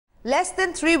Less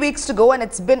than 3 weeks to go and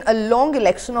it's been a long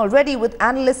election already, with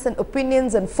analysts and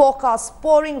opinions and forecasts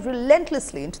pouring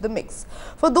relentlessly into the mix.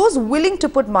 For those willing to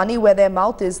put money where their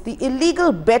mouth is, the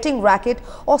illegal betting racket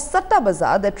or Satta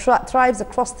bazaar that thrives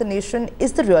across the nation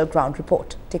is the real ground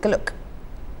report. Take a look.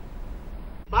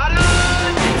 My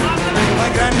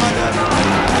grandmother.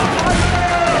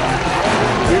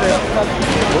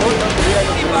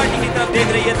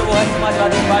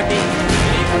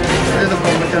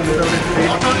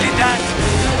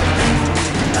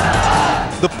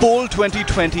 The poll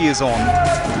 2020 is on.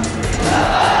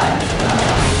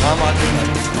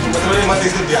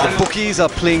 The bookies are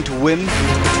playing to win.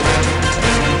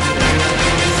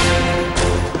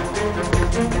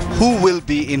 Who will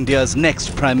be India's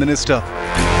next Prime Minister?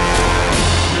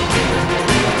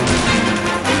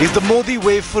 Is the Modi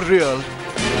wave for real?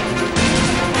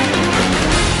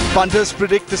 Punters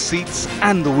predict the seats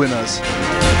and the winners.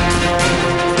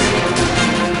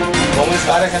 Congress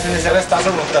car है 67,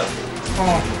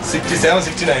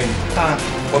 69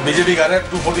 और BJP car है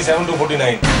 247,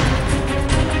 249.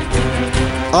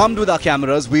 Armed with our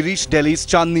cameras, we reach Delhi's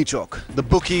Chandni Chowk, the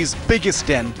bookies' biggest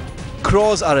den.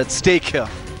 Crores are at stake here.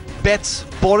 Bets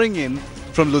pouring in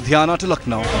from Ludhiana to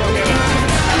Lucknow.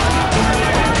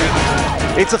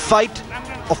 It's a fight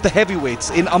of the heavyweights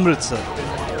in Amritsar.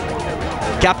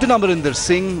 Captain Amarinder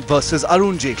Singh versus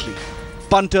Arun Jaitley.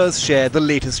 Punters share the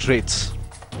latest rates.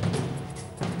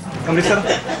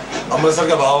 Amritsar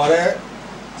का भाव आ रहा है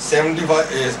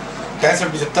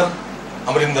 65-75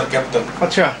 Amarinder captain.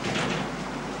 अच्छा.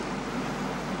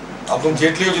 अब तुम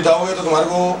जेटली को जिताओगे तो तुम्हारे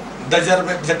को 10,000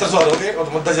 रुपए 7500 हारोगे और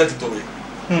तुम 10,000 जीतोगे.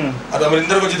 और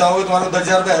अमरिंदर को जिताओगे तुम्हारे को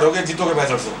 10,000 रुपए हारोगे, जीतोगे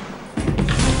 6500.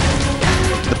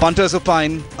 The punters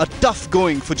opine a tough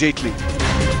going for Jaitley.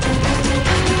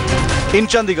 In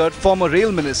Chandigarh, former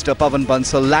rail minister Pawan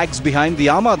Bansal lags behind the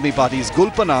Aam Aadmi Party's Gul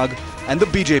Panag and the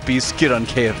BJP's Kiran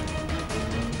Kher.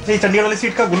 ये चंडीगढ़ वाली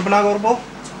सीट का गुल पनाग और वो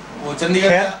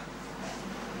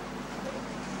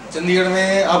चंडीगढ़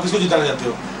में आप किसको जिताना चाहते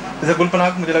हो? जैसे गुल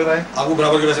पनाग मुझे लग रहा है आपको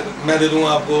बराबर के पैसे मैं दे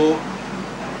दूंगा, आपको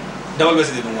डबल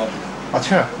पैसे दे दूंगा आपको.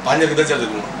 अच्छा. 5,000 के 10,000 दे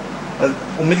दूंगा.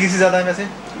 उम्मीद किसी ज्यादा है वैसे?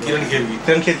 किरण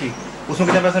खेर की. उसमें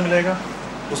कितना पैसा मिलेगा?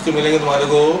 उसके मिलेंगे तुम्हारे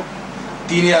को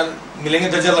 3,000 मिलेंगे.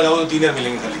 10,000 लगाओ तो 3,000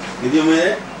 मिलेंगे खाली. यदि मैं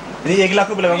 1 लाख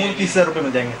रुपए लगाऊंगा तो 30,000 रुपए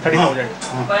मिल जाएंगे. 30,000.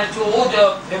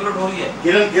 फेवरेट हो रही है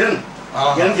किरण खेर.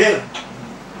 और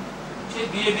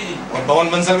पवन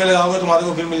बंसल में लगाओगे तुम्हारे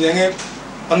को फिर मिल जाएंगे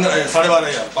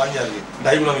 12,500, 5,000 के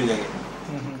 2.5 गुना मिल जाएंगे.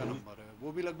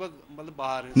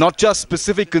 Not just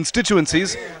specific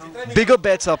constituencies, bigger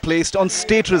bets are placed on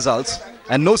state results,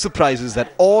 and no surprises that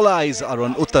all eyes are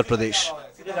on Uttar Pradesh.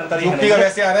 UP का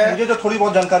वैसे आ रहा है. मुझे जो थोड़ी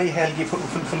बहुत जानकारी है, हल्की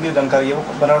फुल्की जानकारी है,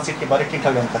 वो बनारस सीट के बारे में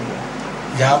ठीक-ठाक जानकारी है.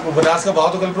 यहाँ आपको बनारस का भाव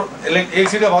तो कल एक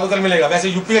सीट का भाव तो कल मिलेगा. वैसे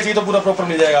यूपी का सीट तो पूरा प्रॉपर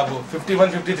मिल जाएगा आपको. 51,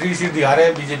 53 सीट दिखा रहे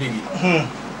हैं बीजेपी की.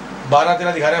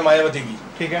 12-13 दिखा रहे हैं मायावती की.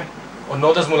 ठीक है. और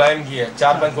 9-10 मुलायम की है,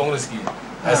 4-5 कांग्रेस की है.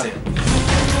 ऐसे.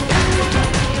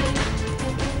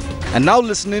 And now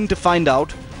listen in to find out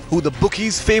who the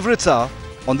bookies' favourites are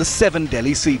on the 7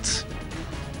 Delhi seats.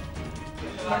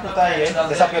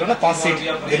 जैसा आप कह रहे हो ना 5 सीट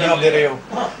दिल्ली में दे रहे हो,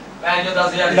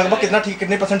 लगभग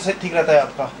कितने परसेंट से ठीक रहता है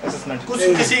आपका असेसमेंट? कुछ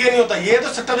किसी के नहीं होता. ये तो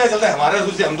सट्टा ब्याज चलता है हमारे.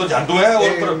 हम तो झांटू हैं और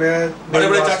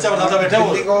बड़े-बड़े चाचा बताता बैठे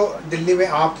हैं. दिल्ली में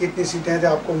आपकी कितनी सीटें हैं?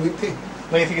 आपको उम्मीद थी?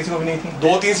 नहीं थी, किसी को भी नहीं थी.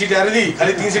 2-3 सीटें आ रही थी,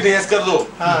 खाली 3 सीटें यस कर दो.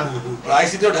 और आई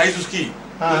सीटें 28 उसकी.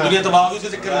 दुनिया तबाह हुई उस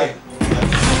चक्कर में.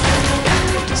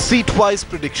 Seat-wise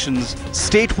predictions,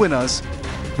 state winners,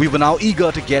 we were now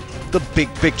eager to get the big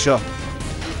picture.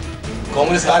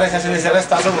 Congress car है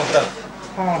 67-69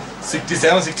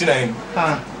 67, 69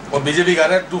 और बीजेपी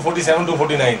कार है 247,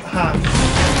 249.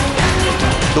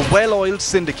 The well-oiled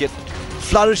syndicate,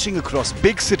 flourishing across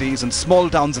big cities and small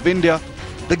towns of India,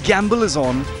 the gamble is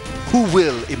on who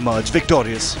will emerge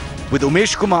victorious. With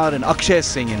Umesh Kumar and Akshay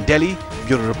Singh in Delhi,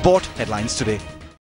 Bureau Report, Headlines Today.